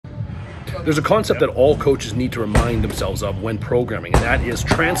There's a concept that all coaches need to remind themselves of when programming, and that is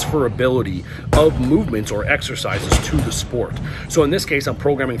transferability of movements or exercises to the sport. So in this case, I'm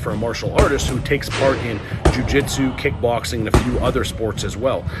programming for a martial artist who takes part in jiu-jitsu, kickboxing, and a few other sports as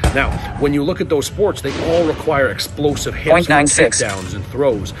well. Now, when you look at those sports, they all require explosive hits, takedowns, and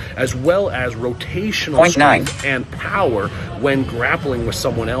throws, as well as rotational strength and power when grappling with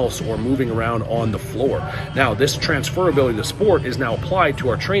someone else or moving around on the floor. Now, this transferability of the sport is now applied to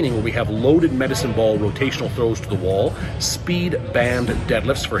our training, where we have loaded medicine ball rotational throws to the wall, speed band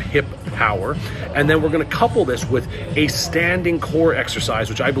deadlifts for hip power, and then we're going to couple this with a standing core exercise,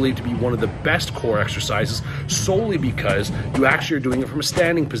 which I believe to be one of the best core exercises, solely because you actually are doing it from a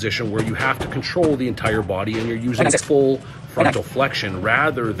standing position where you have to control the entire body and you're using full frontal flexion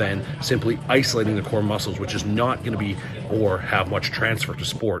rather than simply isolating the core muscles, which is not going to be or have much transfer to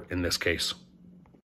sport in this case.